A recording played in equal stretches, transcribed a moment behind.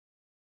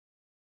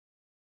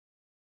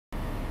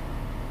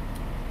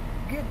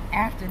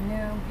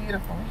afternoon,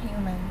 beautiful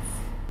humans.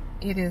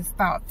 It is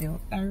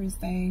Thought-Filled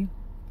Thursday.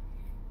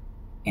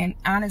 And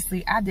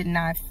honestly, I did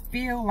not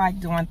feel like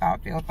doing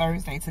Thought-Filled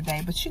Thursday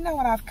today. But you know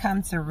what I've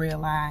come to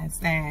realize?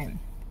 That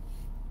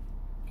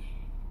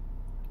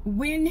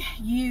when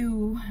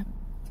you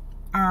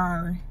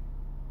are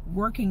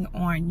working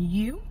on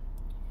you,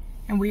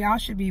 and we all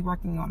should be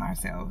working on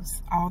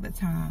ourselves all the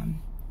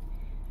time,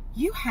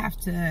 you have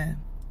to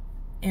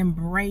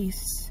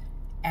embrace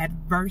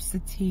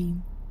adversity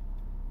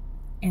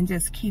and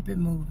just keep it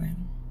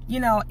moving. You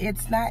know,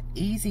 it's not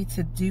easy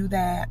to do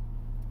that,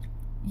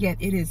 yet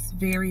it is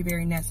very,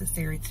 very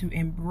necessary to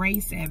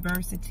embrace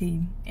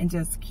adversity and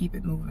just keep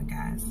it moving,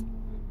 guys.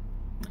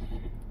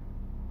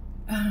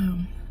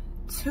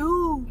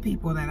 Two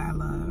people that I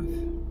love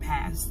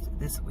passed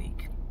this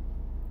week.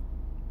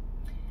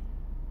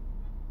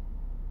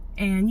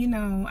 And, you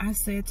know, I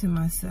said to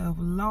myself,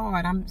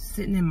 Lord, I'm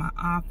sitting in my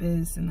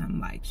office and I'm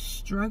like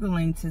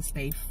struggling to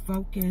stay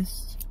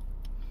focused.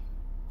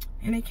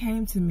 And it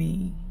came to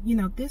me, you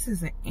know, this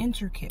is an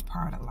intricate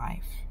part of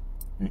life.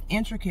 An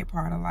intricate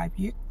part of life.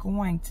 You're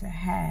going to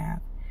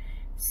have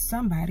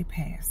somebody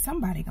pass.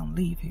 Somebody gonna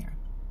leave here.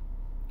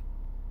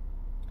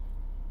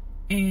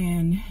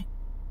 And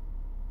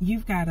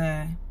you've got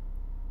to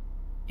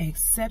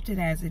accept it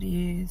as it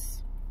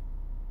is.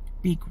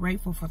 Be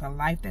grateful for the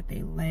life that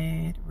they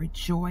led.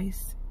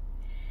 Rejoice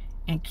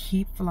and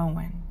keep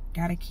flowing.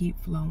 Gotta keep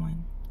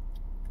flowing.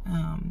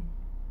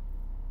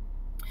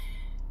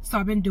 So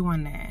I've been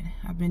doing that.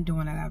 I've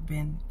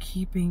been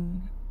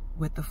keeping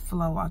with the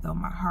flow. Although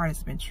my heart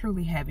has been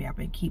truly heavy, I've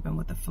been keeping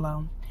with the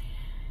flow.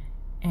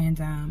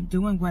 And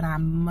doing what I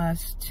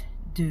must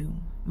do.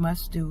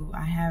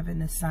 I have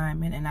an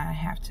assignment and I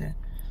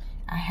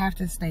have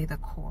to stay the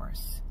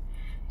course.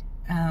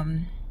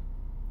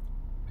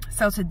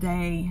 So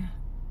today,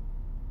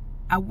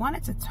 I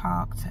wanted to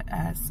talk to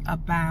us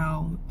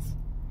about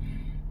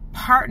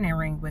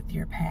partnering with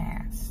your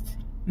past,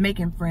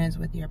 making friends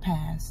with your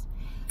past.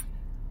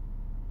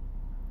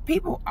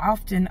 People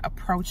often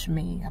approach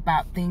me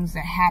about things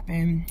that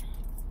happen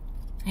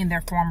in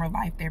their former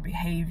life, their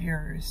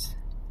behaviors,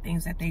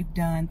 things that they've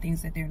done,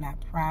 things that they're not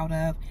proud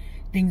of,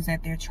 things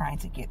that they're trying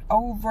to get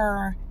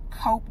over,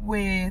 cope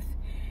with.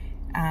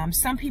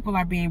 Some people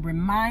are being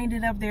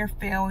reminded of their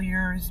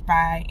failures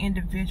by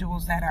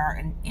individuals that are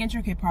an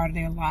intricate part of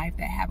their life,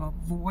 that have a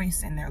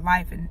voice in their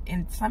life.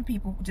 And some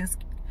people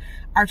just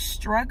are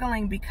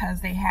struggling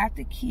because they have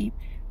to keep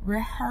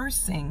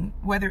rehearsing,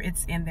 whether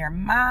it's in their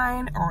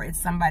mind or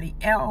it's somebody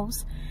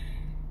else,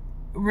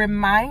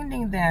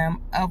 reminding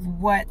them of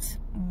what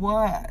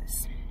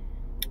was.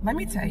 Let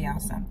me tell y'all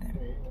something.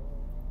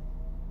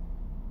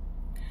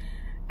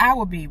 I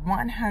will be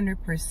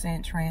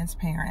 100%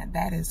 transparent.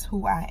 That is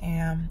who I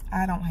am.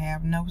 I don't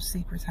have no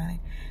secrets, honey.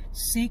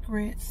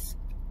 Secrets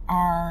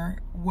are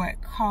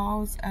what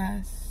cause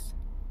us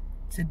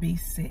to be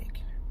sick.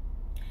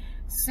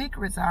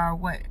 Secrets are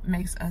what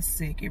makes us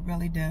sick. It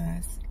really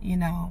does. You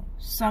know,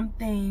 some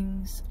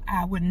things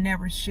I would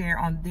never share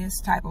on this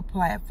type of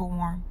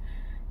platform,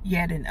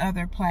 yet in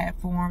other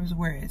platforms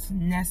where it's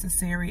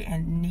necessary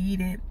and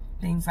needed,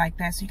 things like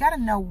that. So you got to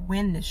know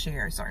when to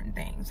share certain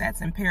things.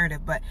 That's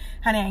imperative. But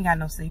honey, I ain't got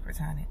no secrets,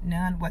 honey.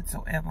 None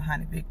whatsoever,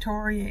 honey.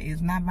 Victoria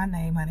is not my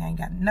name, honey. I ain't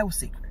got no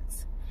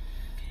secrets.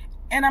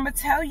 And I'm going to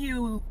tell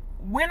you,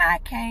 when I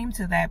came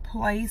to that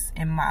place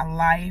in my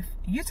life,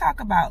 you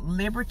talk about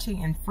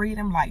liberty and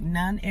freedom like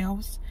none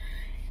else.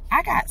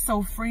 I got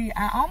so free,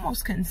 I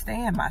almost couldn't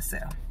stand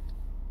myself.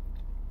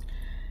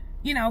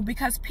 You know,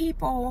 because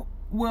people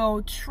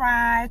will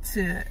try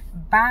to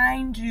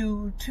bind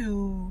you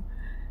to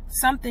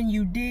something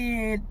you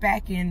did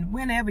back in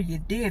whenever you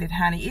did it,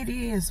 honey. It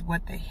is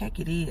what the heck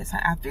it is.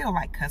 I feel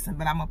like cussing,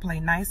 but I'm going to play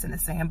nice in the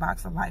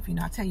sandbox of life. You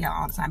know, I tell y'all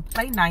all the time,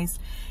 play nice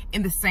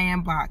in the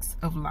sandbox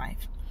of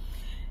life.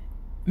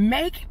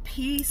 Make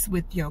peace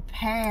with your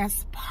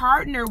past.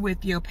 Partner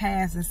with your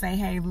past and say,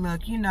 hey,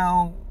 look, you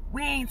know,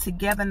 we ain't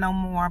together no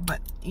more, but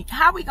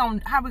how we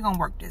gonna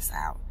work this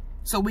out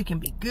so we can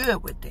be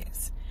good with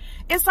this?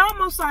 It's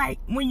almost like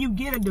when you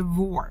get a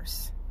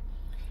divorce.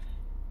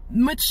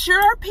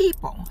 Mature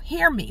people,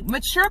 hear me,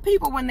 mature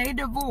people, when they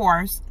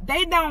divorce,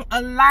 they don't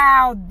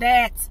allow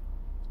that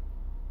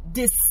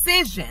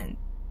decision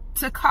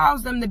to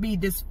cause them to be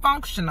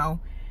dysfunctional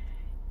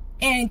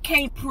and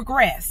can't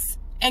progress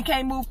and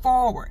can't move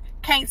forward,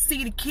 can't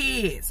see the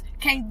kids,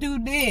 can't do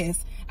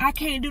this, I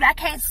can't do that, I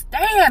can't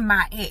stand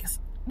my ex.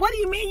 What do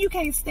you mean you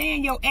can't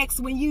stand your ex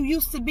when you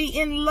used to be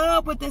in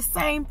love with the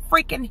same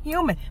freaking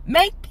human?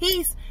 Make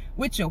peace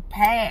with your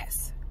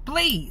past,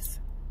 please.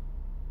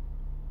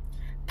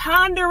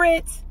 Ponder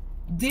it,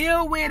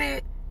 deal with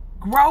it,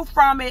 grow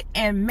from it,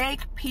 and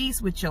make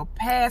peace with your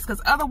past,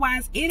 because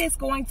otherwise it is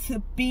going to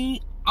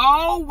be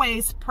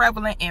always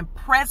prevalent and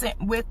present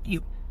with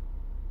you.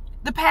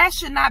 The past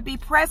should not be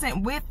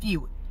present with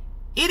you.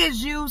 It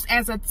is used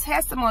as a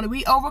testimony.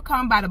 We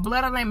overcome by the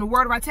blood of the Lamb and the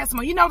word of our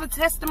testimony. You know the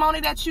testimony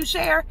that you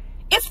share?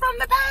 It's from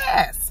the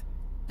past.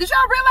 Did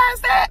y'all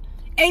realize that?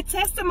 A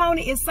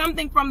testimony is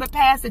something from the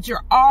past that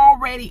you're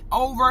already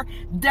over,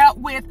 dealt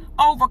with,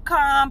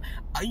 overcome.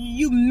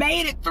 You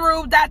made it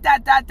through, ...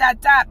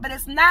 But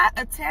it's not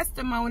a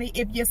testimony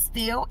if you're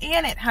still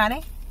in it,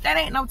 honey. That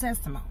ain't no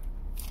testimony.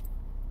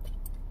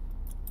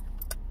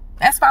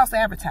 That's false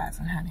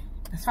advertising, honey.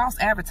 It's false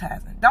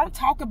advertising. Don't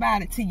talk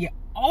about it till you're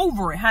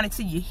over it, honey.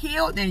 Till you're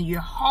healed and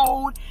you're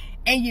whole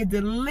and you're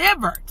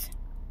delivered.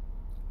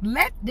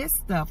 Let this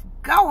stuff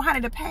go, honey.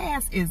 The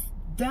past is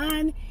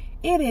done.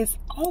 It is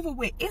over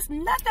with. It's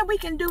nothing we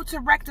can do to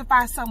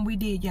rectify something we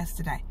did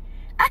yesterday.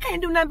 I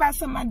can't do nothing about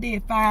something I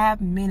did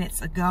 5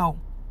 minutes ago.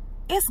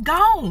 It's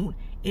gone.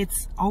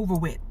 It's over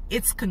with.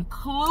 It's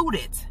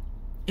concluded.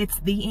 It's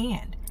the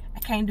end. I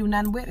can't do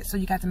nothing with it, so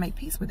you got to make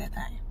peace with that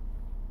thing.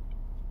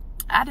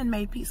 I done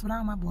made peace with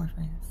all my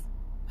boyfriends.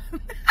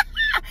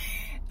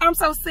 I'm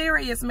so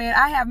serious, man.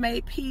 I have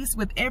made peace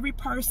with every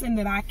person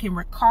that I can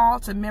recall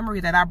to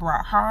memory that I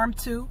brought harm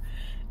to.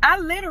 I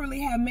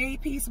literally have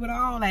made peace with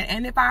all that.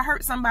 And if I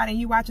hurt somebody and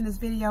you watching this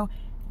video,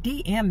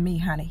 DM me,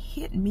 honey.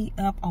 Hit me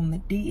up on the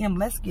DM.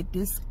 Let's get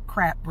this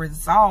crap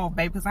resolved,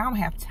 baby, because I don't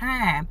have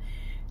time.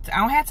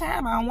 I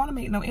don't want to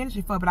make no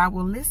energy for it, but I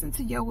will listen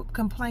to your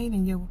complaint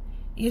and your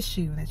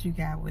issue that you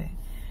got with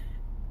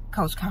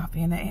Coach Koffe,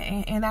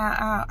 and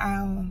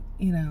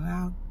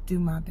I'll do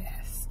my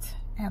best,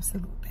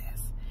 absolute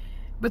best.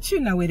 But you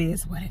know, it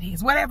is what it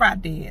is. Whatever I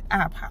did,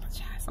 I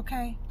apologize.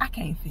 Okay, I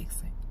can't fix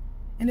it.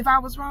 And if I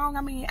was wrong,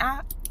 I mean,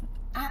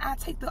 I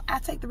take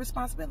the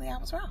responsibility. I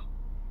was wrong.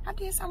 I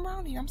did something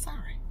wrong to you. I'm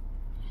sorry.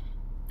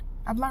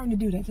 I've learned to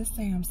do that. Just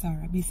say I'm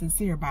sorry. Be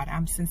sincere about it.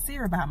 I'm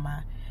sincere about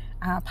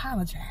I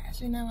apologize.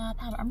 You know,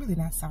 I'm really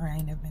not sorry. I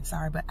ain't never been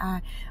sorry, but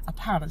I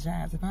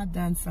apologize if I've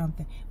done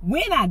something.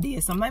 When I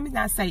did something, let me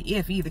not say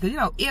if either, because, you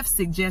know, if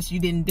suggests you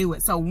didn't do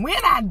it. So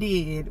when I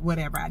did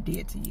whatever I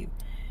did to you,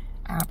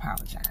 I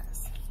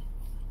apologize.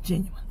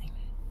 Genuinely.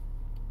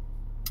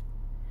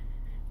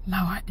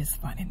 Lord, this is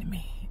funny to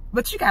me.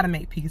 But you got to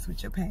make peace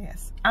with your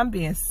past. I'm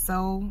being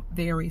so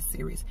very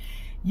serious.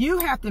 You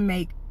have to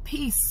make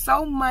peace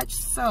so much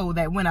so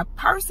that when a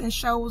person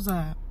shows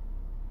up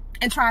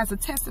and tries to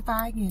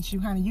testify against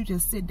you, honey, you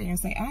just sit there and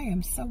say, I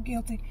am so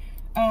guilty.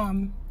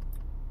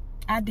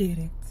 I did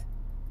it.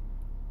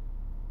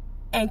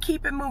 And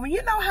keep it moving.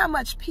 You know how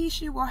much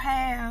peace you will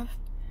have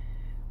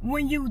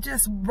when you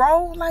just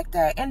roll like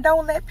that and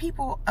don't let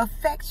people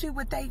affect you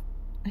with their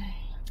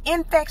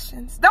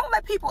infections. Don't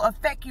let people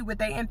affect you with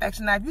their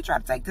infection. Now, if you try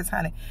to take this,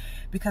 honey,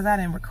 because I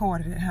didn't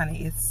record it,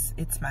 honey,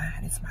 it's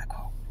mine. It's my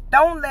quote.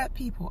 Don't let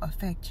people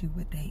affect you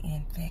with their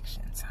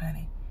infections,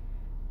 honey.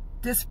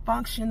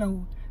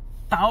 Dysfunctional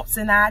thoughts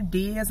and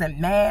ideas and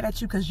mad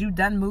at you because you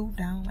done moved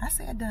on. I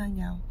said done,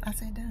 y'all. I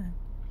said done.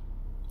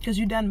 Because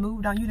you done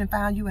moved on. You done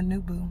found you a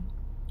new boo.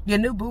 Your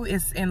new boo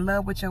is in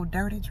love with your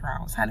dirty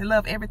drawers. Honey,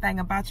 love everything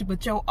about you,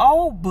 but your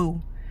old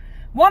boo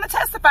want to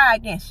testify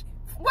against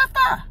you. What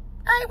for?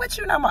 I ain't with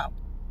you no more.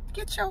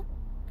 Get your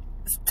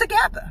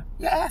together.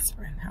 Your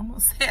aspirin. I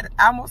almost said it.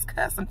 I almost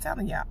cussed. I'm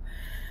telling y'all.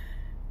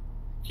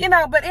 You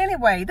know, but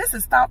anyway, this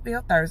is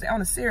Thought-Filled Thursday.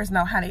 On a serious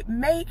note, honey,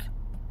 make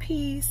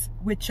peace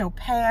with your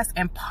past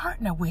and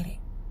partner with it.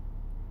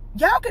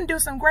 Y'all can do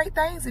some great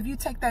things if you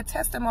take that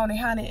testimony,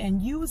 honey,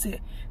 and use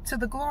it to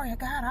the glory of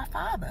God, our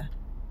Father.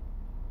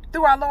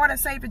 Through our Lord and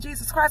Savior,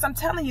 Jesus Christ. I'm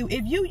telling you,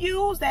 if you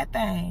use that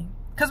thing,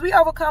 because we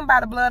overcome by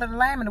the blood of the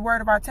Lamb and the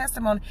word of our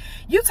testimony.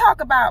 You talk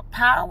about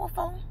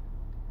powerful.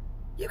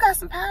 You got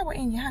some power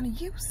in you, honey.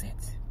 Use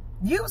it.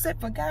 Use it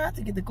for God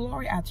to get the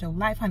glory out your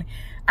life, honey.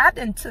 I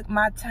done took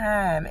my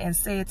time and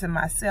said to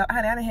myself,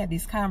 honey, I done had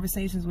these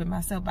conversations with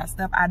myself about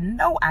stuff I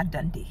know I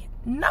done did.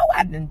 No,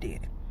 I done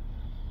did it.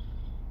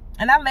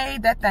 And I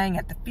laid that thing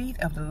at the feet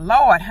of the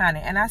Lord,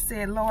 honey. And I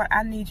said, Lord,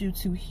 I need you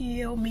to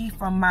heal me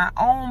from my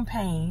own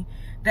pain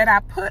that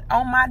I put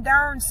on my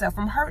darn self,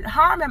 from hurt,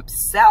 harm, and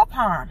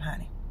self-harm,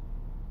 honey.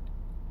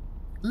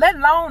 Let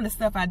alone the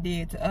stuff I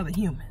did to other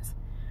humans.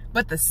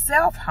 But the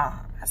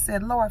self-harm, I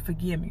said, Lord,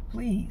 forgive me,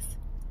 please.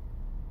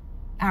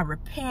 I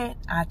repent.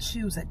 I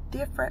choose a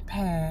different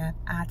path.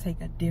 I take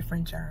a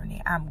different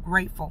journey. I'm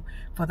grateful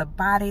for the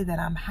body that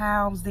I'm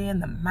housed in,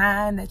 the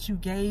mind that you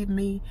gave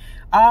me,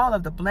 all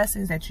of the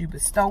blessings that you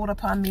bestowed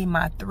upon me,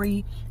 my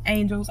 3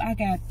 angels. I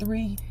got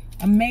 3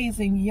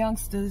 amazing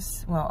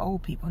youngsters. Well,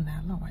 old people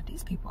now. Lord,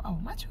 these people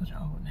old. My children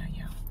are old now,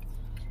 y'all.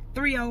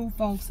 3 old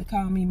folks that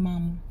call me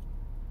mama.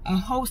 A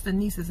host of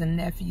nieces and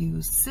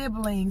nephews,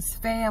 siblings,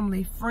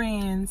 family,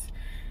 friends.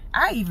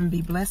 I even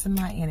be blessing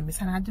my enemies,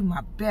 and I do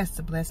my best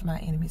to bless my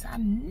enemies. I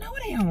know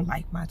they don't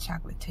like my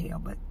chocolate tail,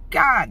 but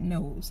God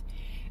knows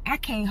I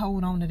can't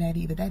hold on to that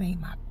either. That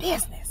ain't my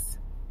business.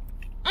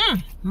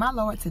 My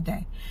Lord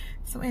today.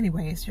 So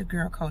anyway, it's your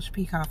girl, Coach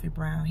P. Koffe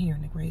Brown, here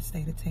in the great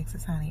state of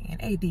Texas, honey.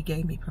 And AD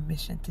gave me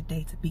permission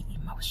today to be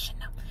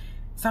emotional.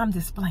 So I'm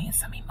displaying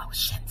some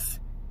emotions.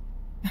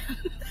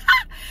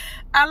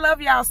 I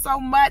love y'all so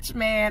much,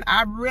 man.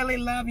 I really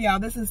love y'all.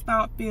 This is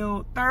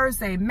Thought-Filled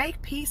Thursday.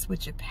 Make peace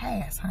with your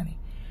past, honey,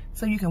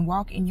 so you can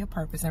walk in your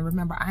purpose. And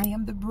remember, I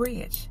am the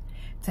bridge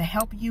to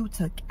help you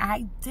to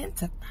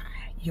identify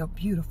your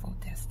beautiful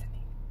destiny.